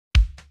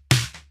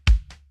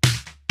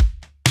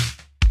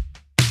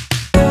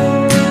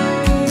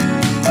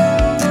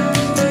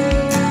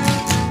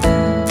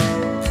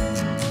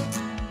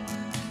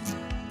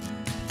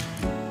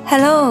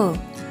Hello,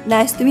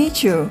 nice to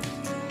meet you.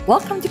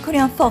 Welcome to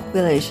Korean Folk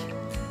Village.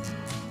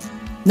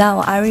 Now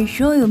I will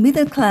show you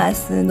middle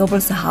class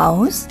noble's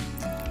house.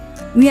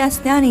 We are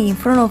standing in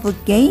front of a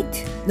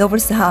gate,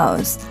 noble's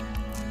house.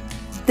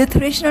 The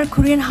traditional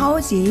Korean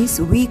houses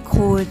we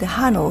called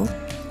Hanok.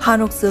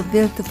 Hanoks are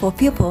built for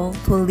people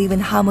to live in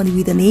harmony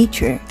with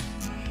nature.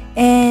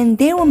 And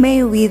they were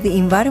made with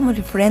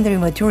environment-friendly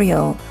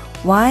material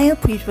while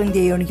preserving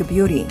their unique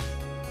beauty.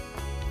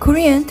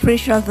 Korean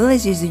traditional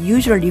villages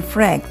usually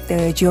reflect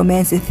the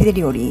geomancy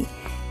theory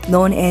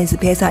known as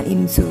Besan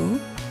Imsu,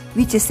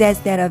 which says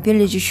that a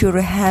village should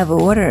have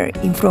water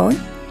in front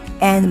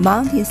and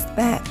mountains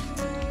back.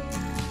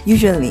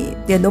 Usually,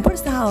 the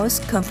noble's house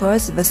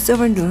comprises of a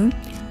servant room,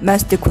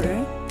 master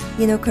quarter,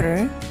 inner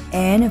quarter,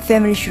 and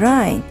family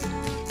shrine.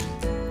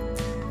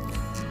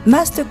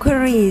 Master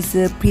quarter is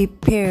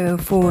prepared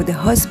for the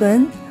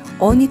husband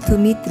only to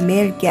meet the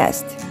male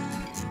guest.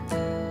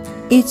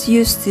 It's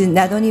used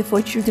not only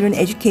for children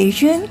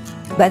education,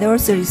 but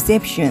also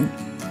reception.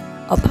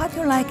 A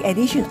party-like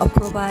addition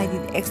provided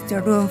extra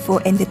room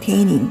for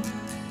entertaining.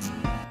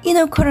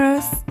 Inner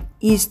quarters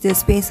is the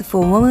space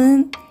for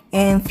woman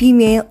and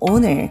female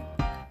owner.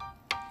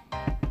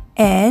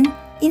 And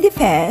in the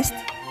past,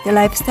 the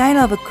lifestyle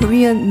of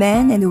Korean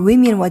men and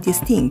women was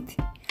distinct,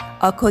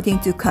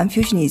 according to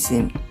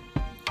Confucianism.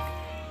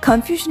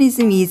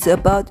 Confucianism is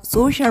about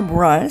social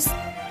morals.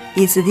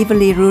 It's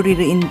deeply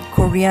rooted in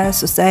Korean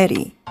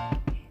society.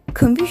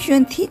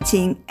 Confucian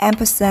teaching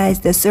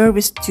emphasized the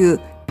service to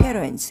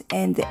parents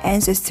and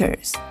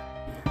ancestors.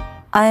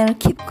 I'll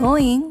keep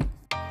going.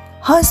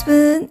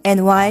 Husband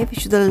and wife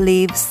should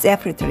live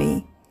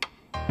separately.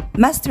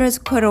 Master's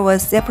quarter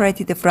was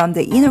separated from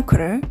the inner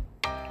quarter.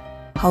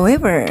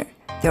 However,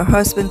 the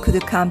husband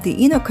could come to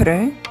inner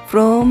quarter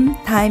from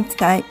time to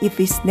time if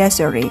it's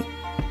necessary.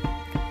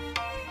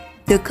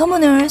 The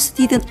commoners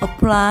didn't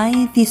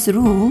apply this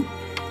rule.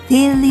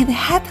 They lived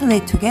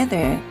happily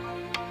together.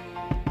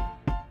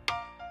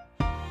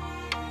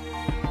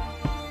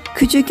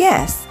 Could you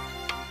guess?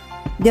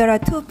 There are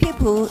two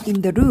people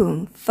in the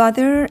room,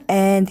 father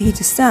and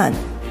his son.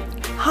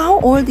 How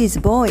old is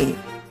boy?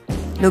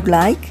 Look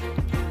like?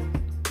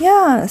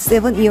 Yeah,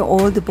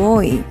 7-year-old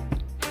boy.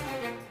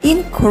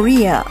 In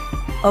Korea,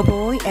 a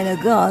boy and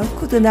a girl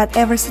could not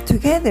ever sit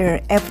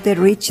together after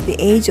they reached the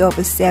age of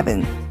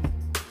 7.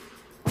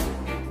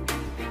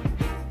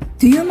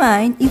 Do you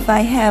mind if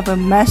I have a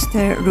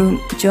master room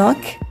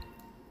joke?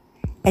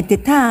 At the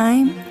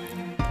time,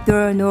 there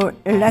were no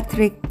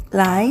electric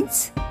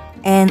lights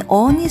and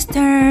only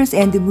stars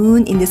and the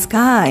moon in the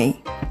sky.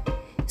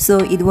 So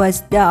it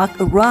was dark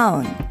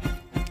around.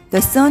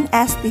 The son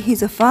asked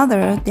his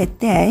father that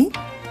day,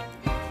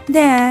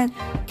 "Dad,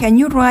 can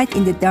you write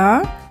in the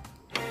dark?"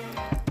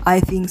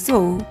 "I think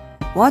so.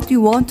 What do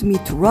you want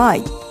me to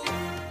write?"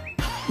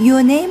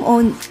 "Your name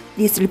on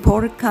this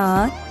report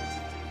card."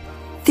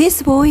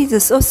 "This boy is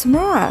so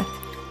smart.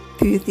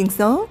 Do you think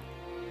so?"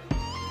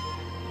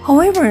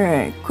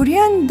 However,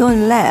 Koreans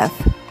don't laugh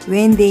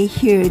when they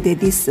hear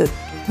this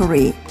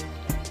story.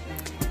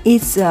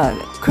 It's a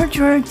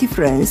cultural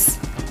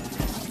difference.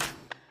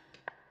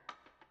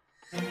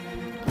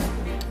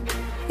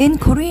 In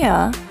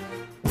Korea,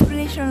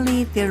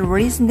 traditionally the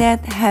reasons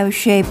that have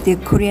shaped the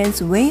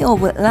Koreans' way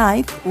of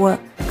life were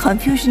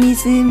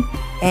Confucianism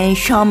and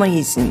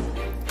shamanism.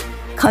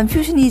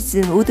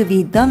 Confucianism would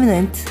be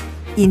dominant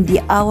in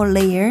the outer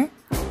layer,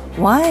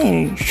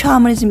 while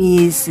shamanism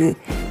is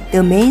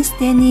the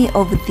mainstay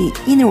of the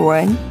inner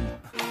one.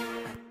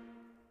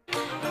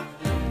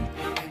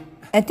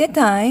 At that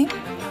time,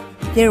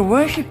 they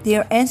worshipped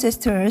their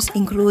ancestors,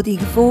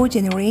 including 4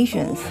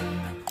 generations.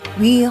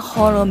 We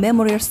hold a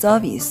memorial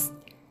service.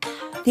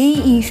 They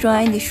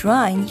enshrine the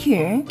shrine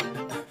here.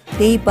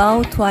 They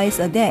bow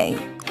twice a day.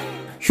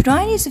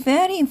 Shrine is a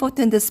very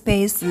important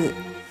space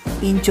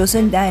in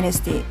Joseon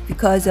Dynasty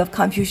because of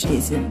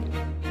Confucianism.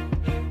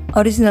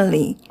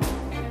 Originally,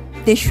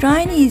 the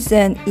shrine is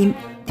an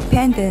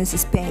independence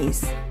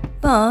space,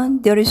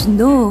 but there is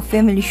no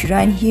family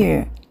shrine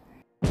here.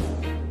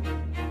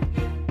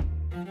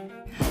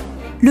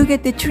 Look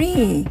at the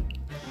tree.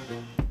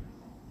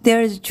 There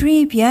is a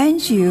tree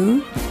behind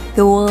you,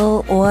 the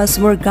wall or a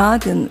small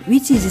garden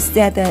which is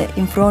set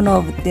in front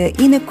of the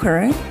inner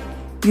quarter,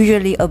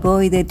 usually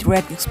avoid the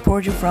direct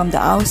exposure from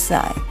the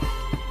outside.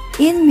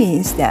 It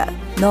means that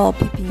no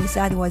peeping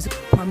inside was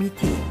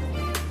permitted.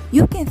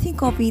 You can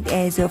think of it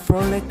as a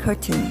floral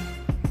curtain.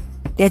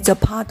 That's a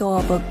part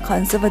of a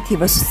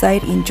conservative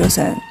society in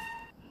Joseon.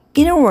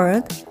 Inner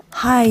world,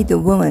 hide the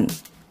woman.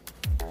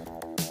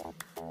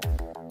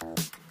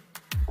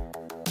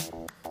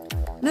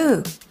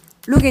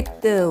 Look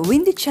at the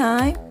wind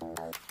chime.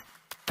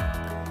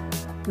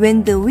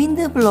 When the wind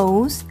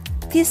blows,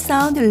 this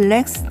sound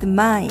relaxes the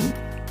mind.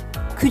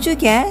 Could you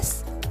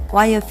guess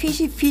why a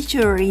fishy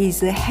feature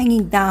is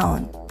hanging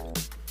down?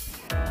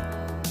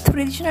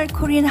 Traditional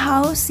Korean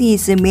house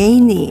is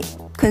mainly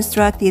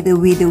constructed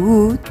with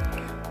wood,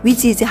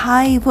 which is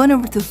highly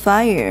vulnerable to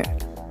fire.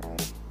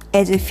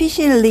 As fish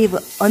live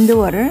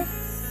underwater,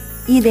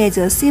 it as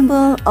a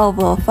symbol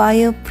of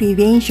fire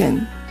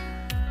prevention.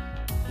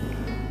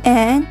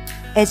 And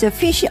as a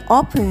fish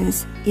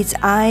opens its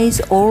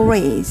eyes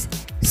always,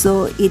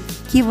 so it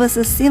gives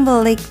us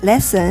symbolic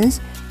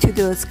lessons to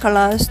the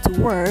scholars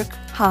to work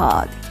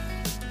hard.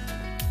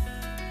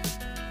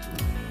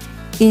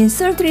 In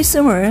sultry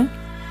summer,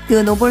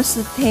 the nobles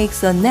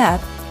takes a nap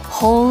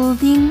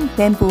holding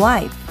bamboo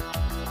wife.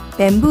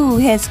 Bamboo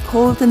has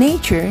cold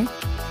nature.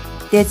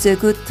 That's a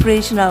good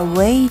traditional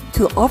way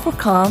to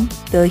overcome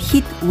the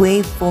heat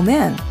wave for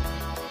men.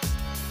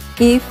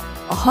 If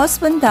a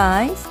husband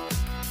dies,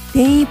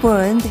 they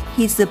burned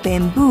his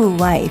bamboo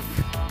wife.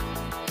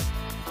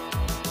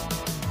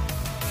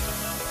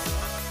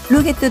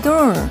 Look at the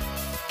door.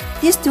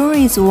 This door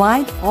is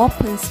wide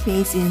open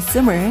space in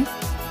summer.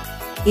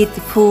 It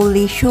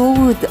fully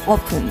showed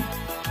open.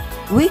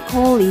 We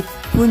call it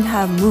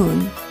Bunha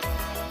moon.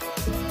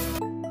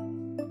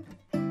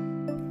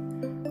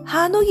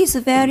 Hanok is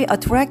a very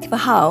attractive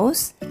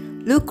house.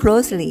 Look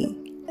closely.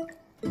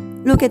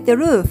 Look at the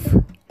roof.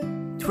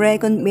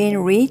 Dragon main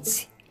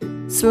ridge,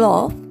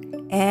 slope,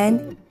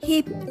 and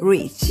hip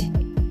ridge.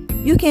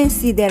 You can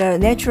see there a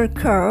natural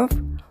curve,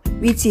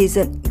 which is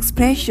an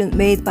expression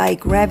made by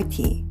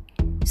gravity.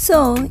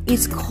 So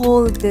it's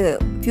called the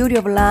beauty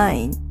of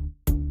line.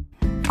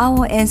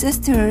 Our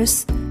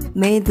ancestors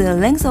made the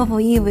length of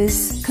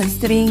eaves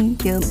considering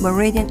the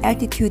meridian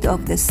altitude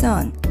of the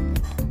sun,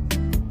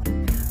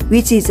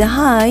 which is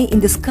high in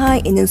the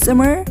sky in the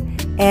summer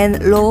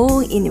and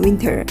low in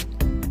winter.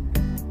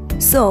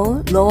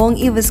 So long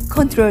eaves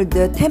control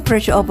the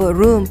temperature of a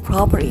room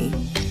properly.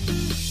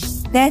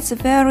 That's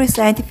very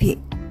scientific.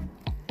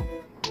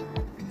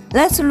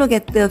 Let's look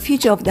at the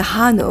feature of the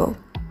Hanok.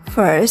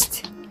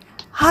 First,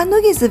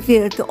 Hanok is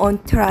built on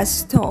terrace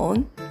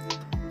stone.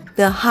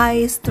 The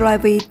heights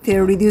strive with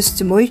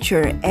reduced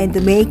moisture and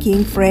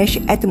making fresh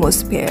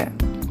atmosphere.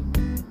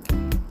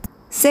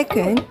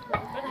 Second,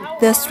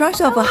 the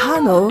structure of a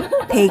Hanok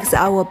takes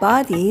our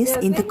bodies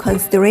into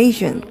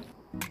consideration.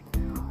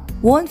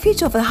 One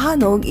feature of a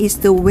Hanok is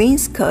the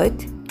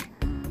wainscot.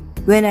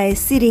 When I'm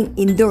sitting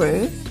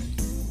indoors,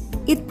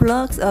 it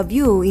blocks a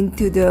view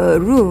into the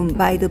room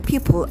by the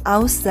people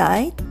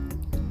outside,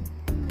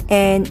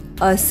 and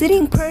a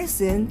sitting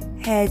person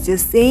has the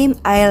same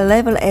eye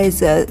level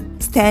as a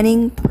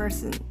standing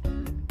person.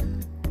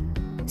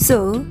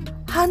 So,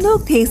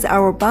 Hanok takes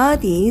our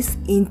bodies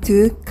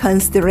into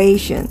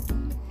consideration.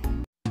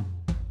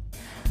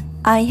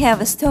 I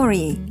have a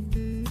story.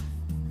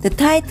 The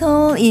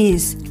title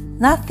is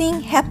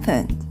Nothing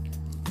Happened.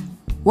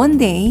 One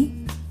day,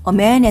 a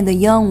man and a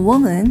young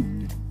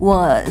woman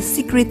were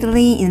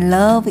secretly in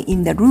love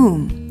in the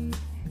room.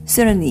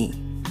 Suddenly,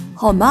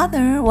 her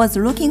mother was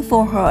looking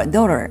for her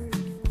daughter.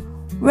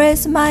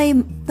 Where's my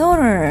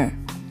daughter?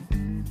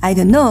 I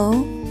don't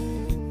know.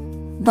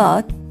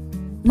 But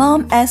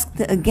Mom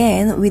asked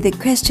again with a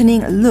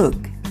questioning look.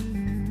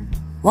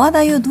 What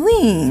are you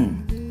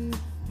doing?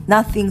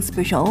 Nothing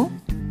special.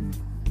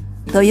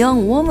 The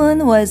young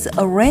woman was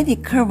already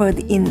covered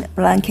in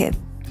blanket.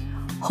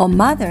 Her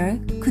mother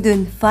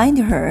couldn't find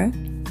her.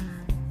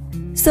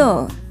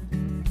 So,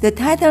 the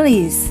title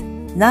is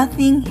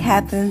Nothing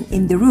Happened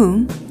in the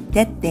Room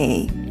That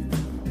Day.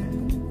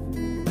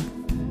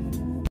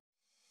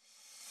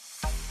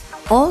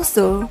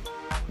 Also,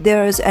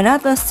 there's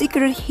another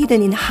secret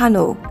hidden in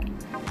Hanok.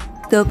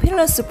 The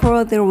pillars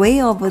support the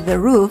weight of the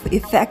roof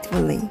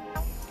effectively.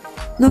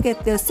 Look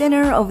at the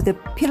center of the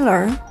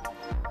pillar.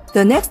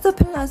 The next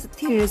pillar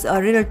tilts a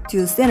little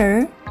to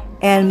center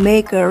and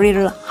make a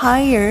little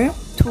higher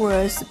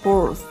towards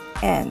both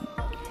ends.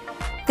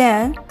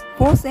 Then,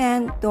 both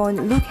ends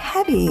don't look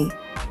heavy.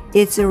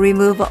 It's a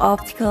remove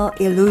optical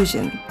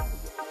illusion.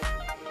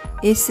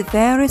 It's a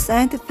very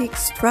scientific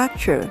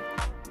structure.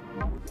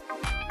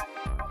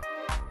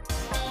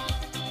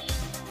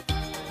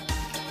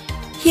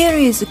 Here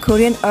is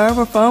Korean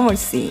herbal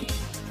pharmacy.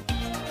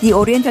 The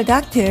Oriental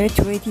doctor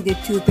treated the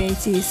two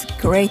bases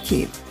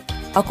curative,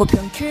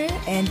 acupuncture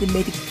and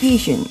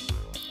medication.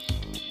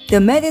 The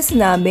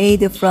medicine are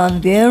made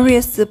from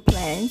various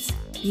plants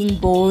being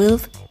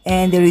boiled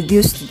and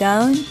reduced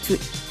down to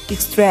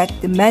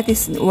extract the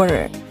medicine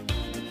water.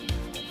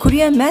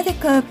 Korean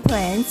medical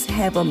plants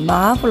have a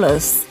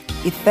marvelous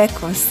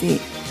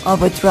efficacy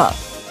of a drug.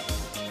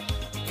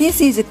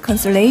 This is a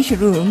consultation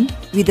room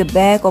with a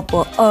bag of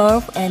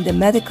herb and a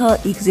medical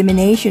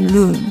examination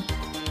room.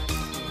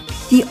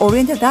 The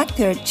Oriental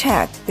doctor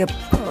checked the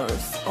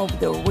pulse of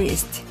the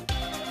wrist.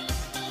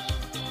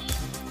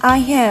 I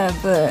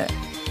have a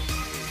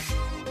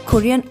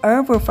Korean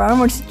herbal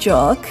farmer's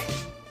joke.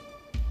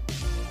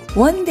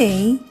 One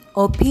day,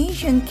 a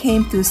patient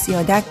came to see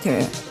a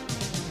doctor.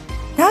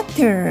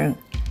 Doctor,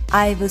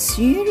 I have a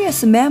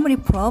serious memory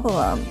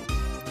problem,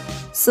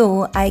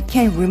 so I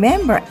can't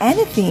remember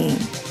anything.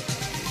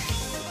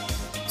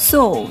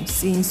 So,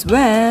 since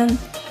when?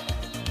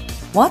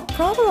 What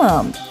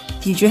problem?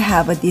 Did you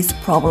have this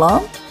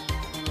problem?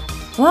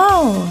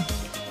 Wow,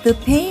 the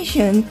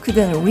patient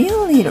couldn't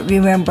really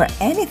remember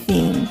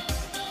anything.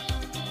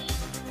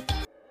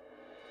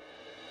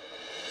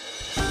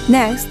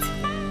 Next,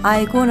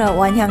 I go to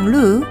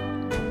Wanhyanglu.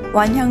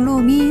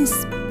 Wanhyanglu means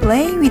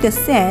play with the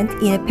sand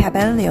in a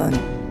pavilion.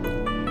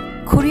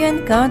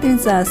 Korean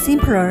gardens are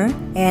simpler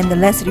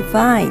and less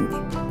refined,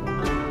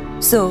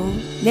 so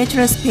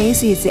natural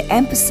space is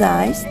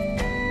emphasized,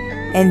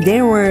 and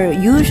they were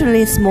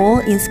usually small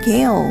in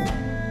scale.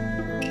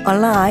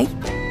 Unlike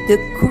the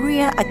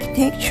Korean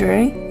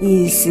architecture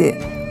is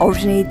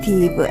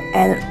originative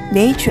and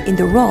nature in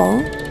the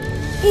role,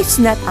 it's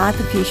not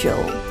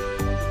artificial.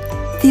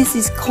 This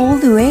is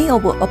called the way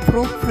of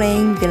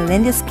appropriating the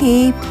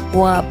landscape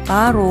or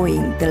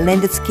borrowing the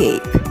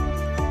landscape.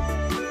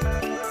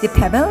 The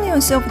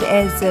pavilion served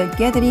as a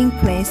gathering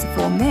place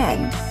for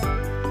men,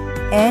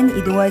 and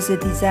it was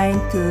designed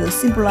to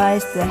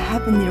symbolize the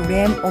heavenly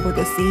realm of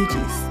the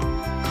sages.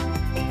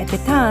 At the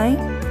time,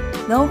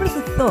 nobles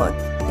thought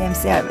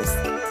themselves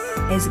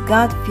as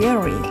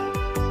God-fearing,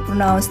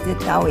 pronounced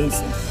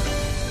Taoism.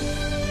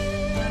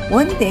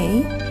 One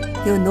day,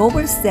 the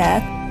nobles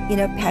sat in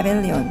a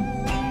pavilion,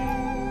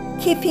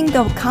 keeping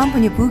the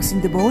company books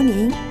in the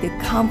morning, the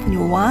company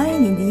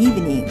wine in the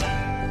evening.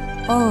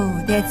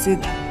 Oh, that's a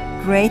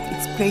great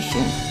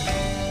expression.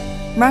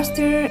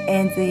 Master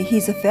and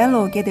his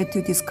fellow gathered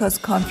to discuss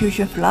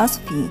Confucian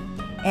philosophy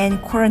and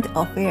current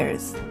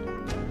affairs.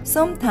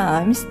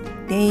 Sometimes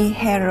they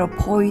had a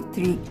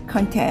poetry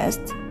contest,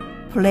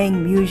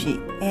 playing music,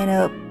 and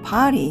a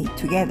party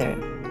together.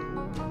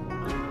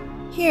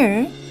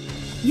 Here,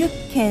 you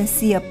can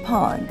see a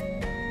pond.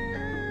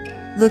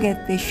 Look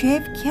at the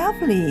shape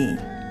carefully.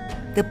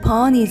 The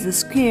pond is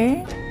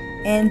square,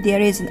 and there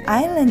is an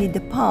island in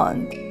the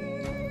pond.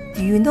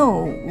 Do you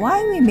know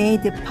why we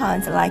made the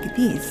ponds like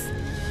this?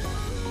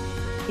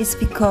 It's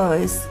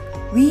because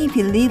we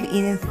believe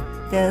in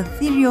the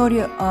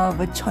theory of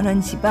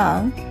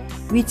천원지방,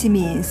 which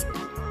means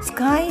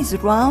sky is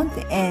round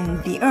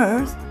and the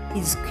earth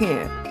is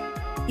square.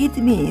 It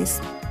means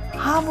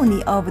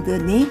harmony of the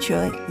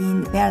nature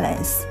in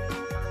balance.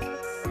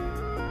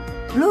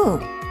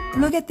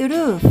 Look at the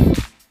roof.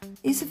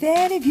 It's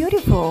very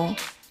beautiful.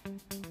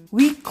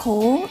 We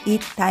call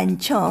it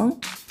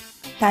단청.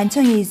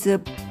 단청 is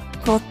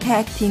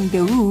protecting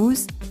the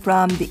roofs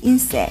from the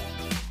insect,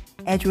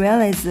 as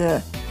well as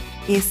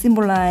it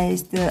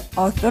symbolizes the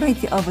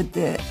authority of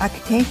the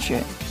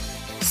architecture.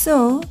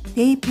 So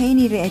they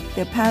painted it at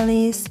the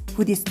palace,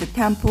 Buddhist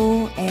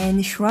temple,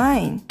 and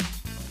shrine.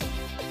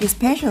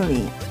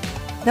 Especially,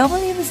 double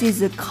leaves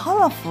is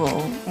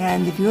colorful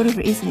and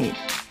beautiful, isn't it?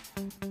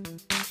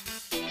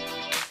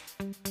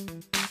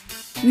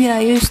 We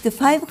are used to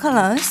 5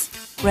 colors: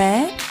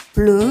 red,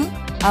 blue,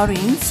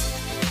 orange,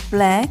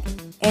 black,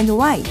 and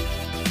white.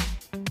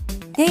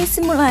 They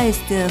symbolize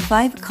the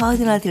 5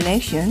 cardinal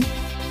directions.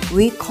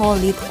 We call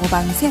it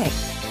오방색.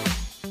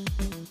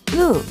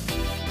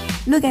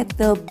 Look at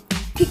the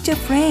picture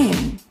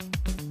frame.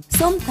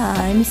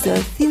 Sometimes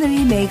the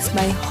scenery makes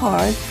my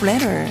heart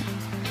flutter.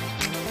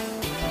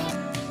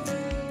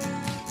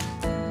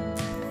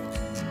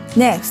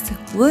 Next,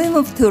 we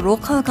move to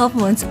local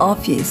government's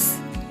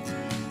office.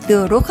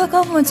 The local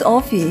government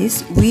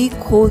office, we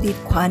call it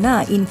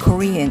관아 in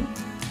Korean.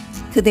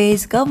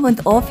 Today's government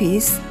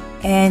office,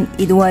 and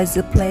it was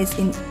placed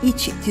in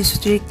each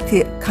district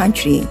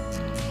country.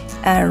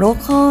 And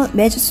local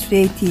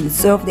magistrates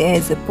served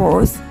as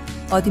both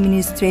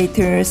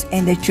administrators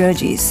and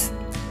judges.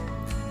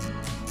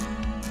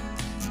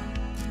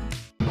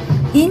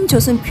 In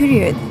Joseon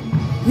period,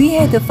 we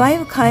had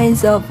 5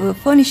 kinds of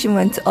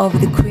punishment of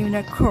the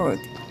criminal code: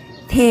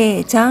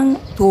 태장,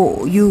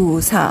 도,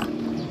 유, 사.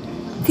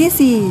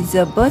 This is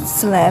a butt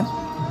slap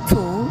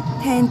to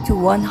 10 to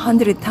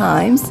 100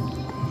 times.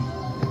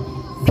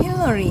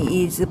 Pillory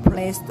is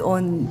placed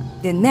on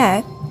the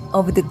neck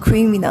of the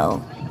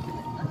criminal.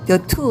 The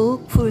tool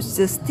puts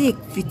the stick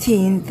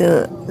between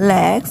the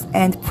legs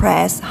and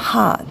press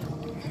hard.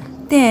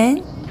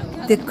 Then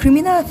the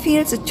criminal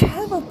feels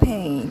terrible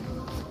pain.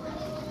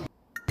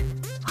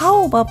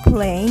 How about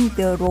playing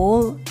the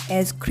role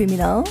as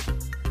criminal?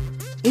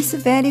 It's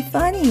very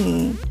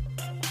funny.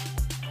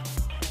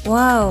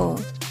 Wow,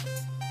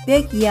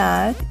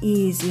 backyard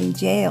is in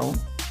jail.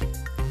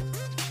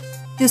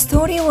 The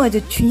story of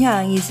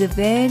Chunhyang is a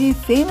very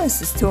famous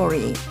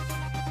story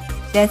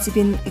that's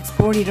been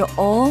exported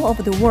all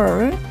over the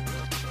world.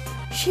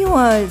 She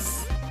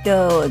was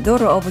the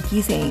daughter of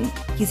Giseng.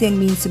 Giseng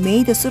means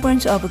maid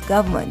servant of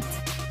government.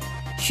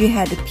 She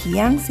had a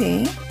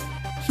fiancé.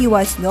 He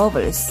was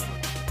nobles.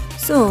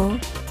 So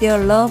their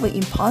love was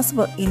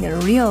impossible in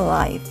real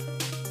life.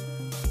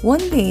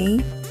 One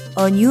day,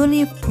 a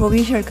newly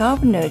provincial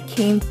governor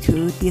came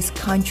to this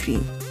country.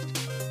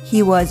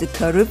 He was a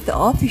corrupt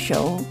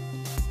official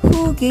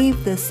who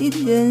gave the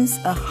citizens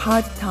a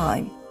hard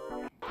time,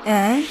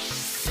 and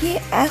he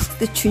asked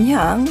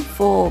Chunhyang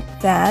for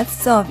bad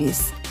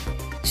service.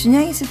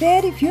 Chunhyang is a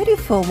very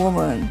beautiful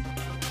woman,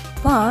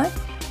 but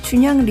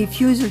Chunhyang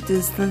refused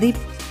to sleep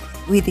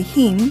with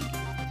him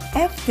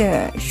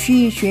after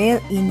she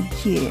dwelled in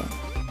here.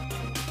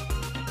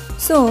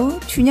 So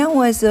Chunhyang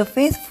was a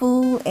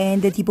faithful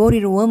and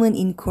devoted woman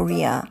in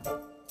Korea.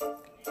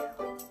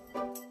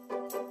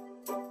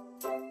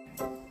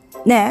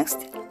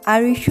 Next,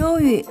 I will show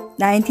you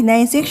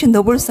 99 section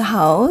Noble's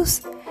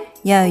house.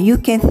 Yeah, you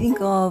can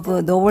think of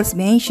Noble's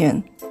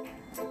mansion.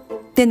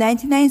 The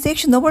 99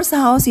 section Noble's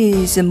house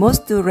is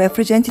most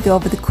representative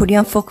of the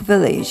Korean folk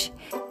village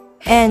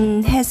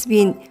and has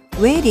been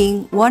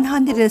waiting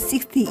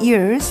 160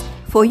 years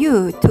for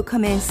you to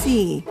come and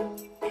see.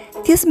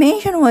 This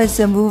mansion was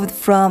moved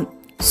from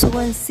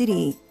Suwon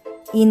City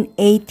in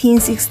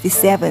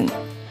 1867.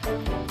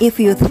 If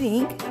you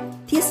think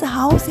this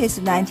house has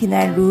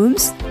 99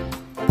 rooms,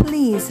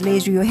 please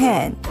raise your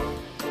hand.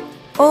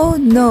 Oh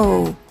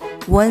no,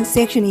 one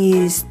section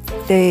is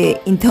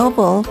the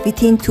interval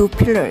between two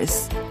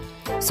pillars.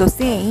 So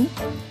saying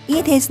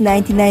it has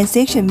 99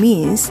 sections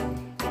means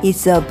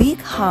it's a big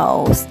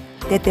house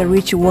that the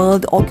rich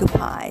world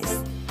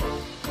occupies.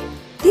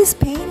 This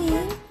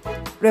painting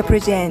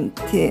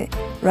represents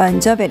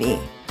longevity.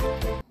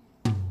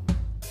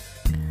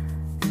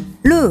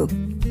 Look,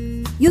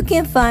 you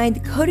can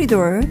find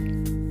corridor.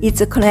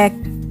 It's connect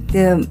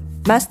the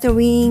master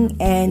wing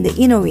and the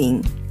inner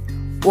wing.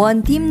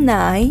 One dim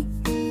night,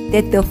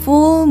 that the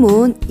full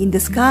moon in the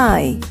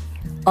sky,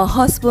 a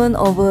husband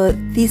of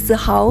this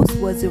house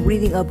was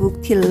reading a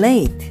book till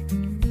late.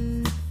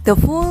 The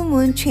full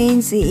moon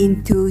changed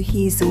into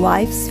his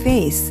wife's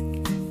face.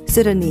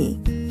 Suddenly,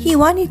 he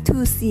wanted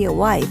to see a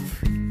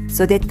wife.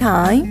 So that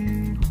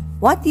time,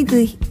 what did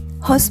the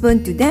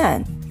husband do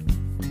then?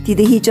 Did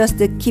he just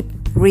keep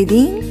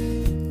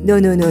reading? No.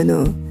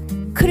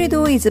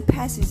 Corridor is a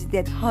passage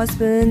that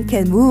husband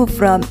can move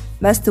from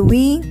master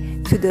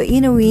wing to the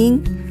inner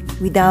wing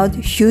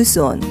without shoes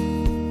on.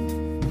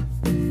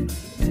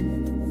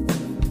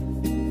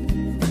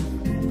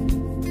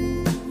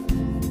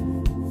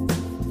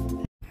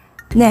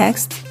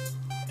 Next,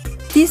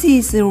 this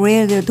is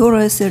where the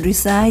daughters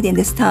reside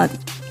and study.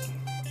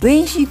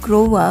 When she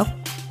grows up,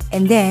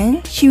 and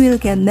then she will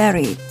get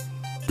married.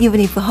 Even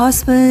if her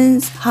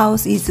husband's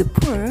house is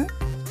poor,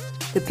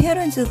 the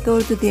parents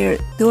told their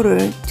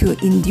daughter to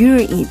endure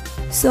it.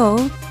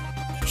 So,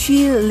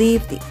 she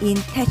lived in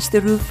thatched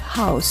roof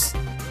house.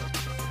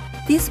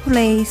 This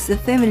place a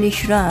family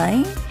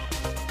shrine.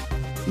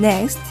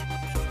 Next,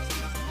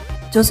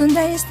 Joseon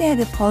Dynasty had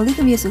a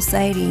polygamy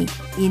society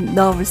in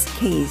Noble's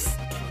case.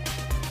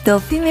 The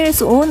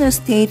female's owner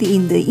stayed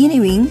in the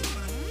inner wing,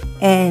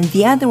 and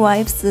the other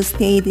wives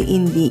stayed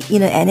in the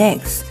inner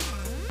annex.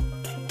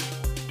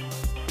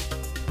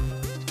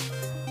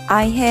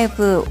 I have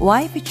a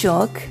wife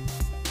joke.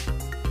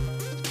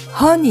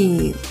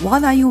 Honey,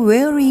 what are you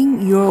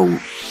wearing your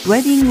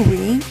wedding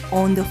ring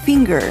on the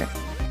finger?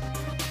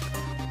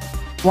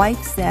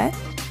 Wife said,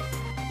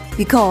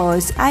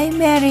 because I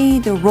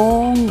married the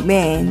wrong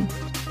man.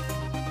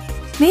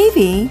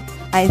 Maybe,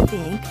 I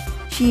think,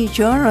 she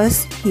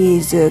jealous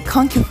his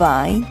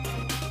concubine.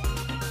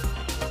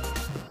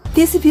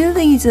 This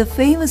building is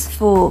famous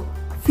for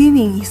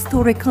filming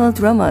historical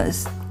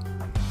dramas.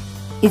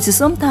 It's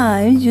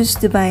sometimes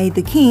used by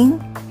the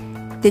king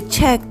to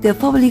check the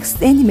public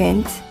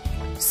sentiment,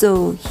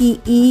 so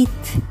he eat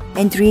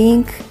and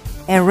drink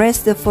and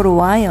rest for a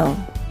while.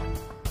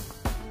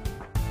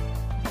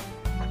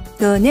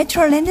 The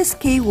natural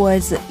landscape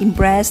was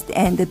embraced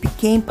and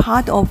became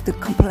part of the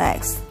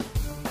complex.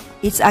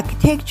 Its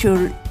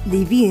architecture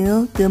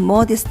revealed the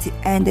modesty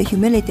and the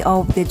humility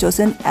of the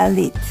Joseon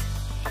elite,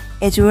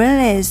 as well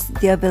as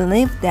their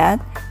belief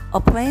that a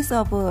place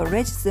of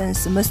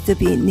residence must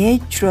be a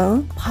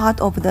natural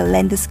part of the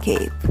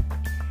landscape.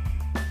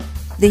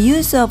 The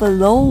use of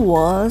low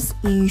walls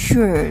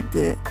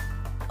ensured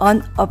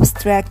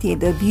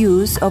unobstructed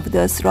views of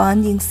the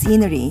surrounding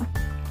scenery.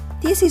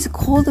 This is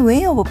called a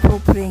way of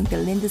appropriating the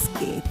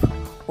landscape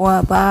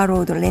or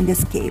borrow the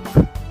landscape.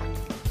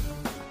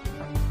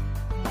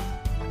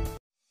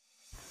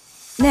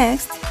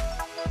 Next,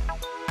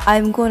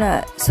 I'm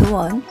gonna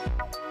Suwon.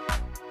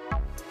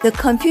 The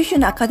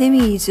Confucian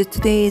Academy is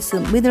today's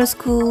middle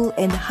school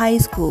and high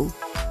school.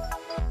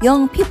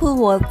 Young people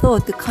were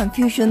taught the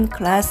Confucian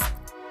class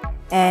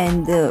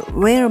and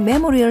rare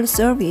memorial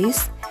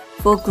service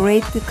for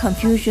great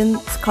Confucian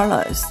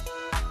scholars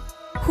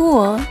who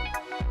were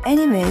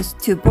enemies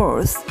to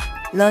both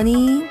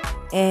learning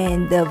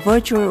and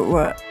virtue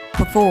were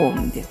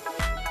performed.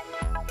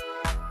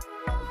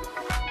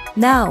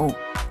 Now,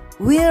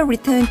 we'll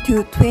return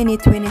to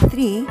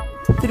 2023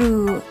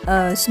 through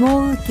a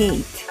small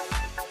gate.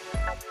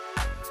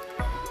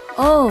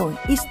 Oh,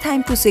 it's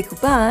time to say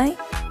goodbye.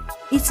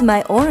 It's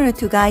my honor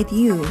to guide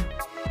you.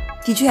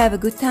 Did you have a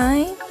good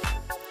time?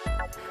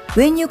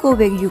 When you go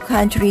back to your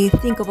country,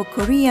 think of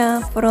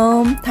Korea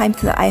from time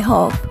to time, I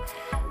hope.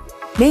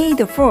 May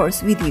the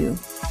force with you.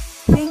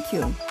 Thank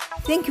you.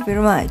 Thank you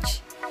very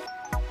much.